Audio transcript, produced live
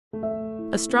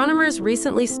Astronomers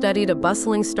recently studied a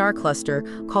bustling star cluster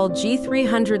called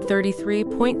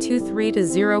G333.23 to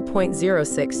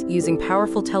 0.06 using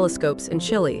powerful telescopes in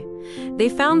Chile. They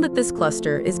found that this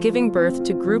cluster is giving birth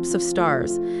to groups of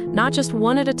stars, not just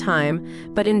one at a time,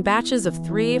 but in batches of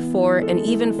 3, 4, and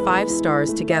even 5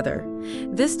 stars together.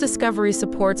 This discovery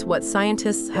supports what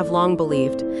scientists have long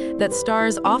believed, that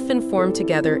stars often form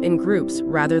together in groups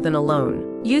rather than alone.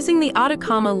 Using the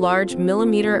Atacama Large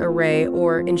Millimeter Array,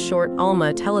 or in short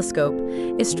ALMA telescope,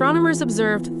 astronomers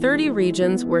observed 30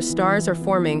 regions where stars are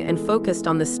forming and focused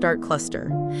on this star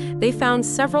cluster. They found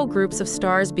several groups of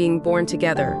stars being born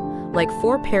together, like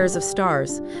 4 pairs of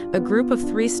stars, a group of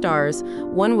 3 stars,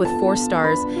 one with 4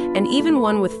 stars, and even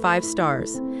one with 5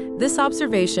 stars. This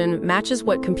observation matches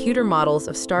what computer models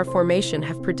of star formation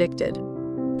have predicted.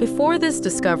 Before this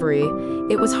discovery,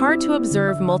 it was hard to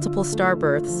observe multiple star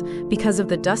births because of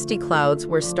the dusty clouds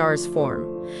where stars form.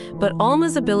 But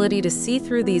ALMA's ability to see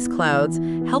through these clouds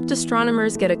helped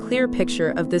astronomers get a clear picture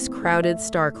of this crowded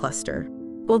star cluster.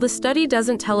 While the study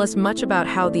doesn't tell us much about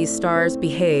how these stars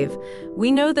behave,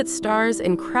 we know that stars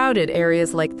in crowded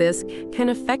areas like this can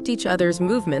affect each other's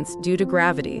movements due to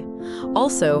gravity.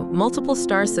 Also, multiple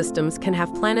star systems can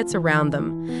have planets around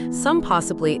them, some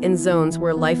possibly in zones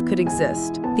where life could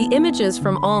exist. The images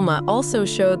from ALMA also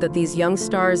showed that these young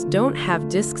stars don't have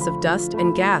disks of dust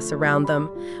and gas around them,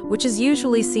 which is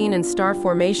usually seen in star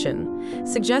formation,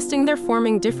 suggesting they're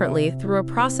forming differently through a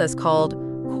process called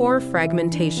core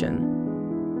fragmentation.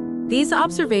 These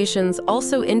observations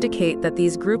also indicate that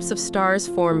these groups of stars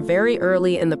form very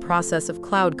early in the process of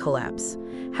cloud collapse.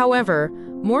 However,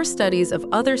 more studies of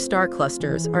other star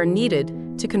clusters are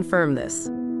needed to confirm this.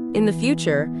 In the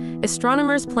future,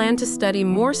 astronomers plan to study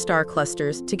more star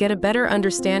clusters to get a better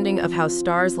understanding of how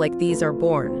stars like these are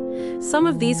born. Some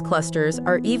of these clusters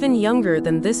are even younger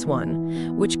than this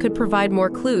one, which could provide more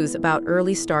clues about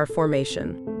early star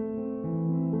formation.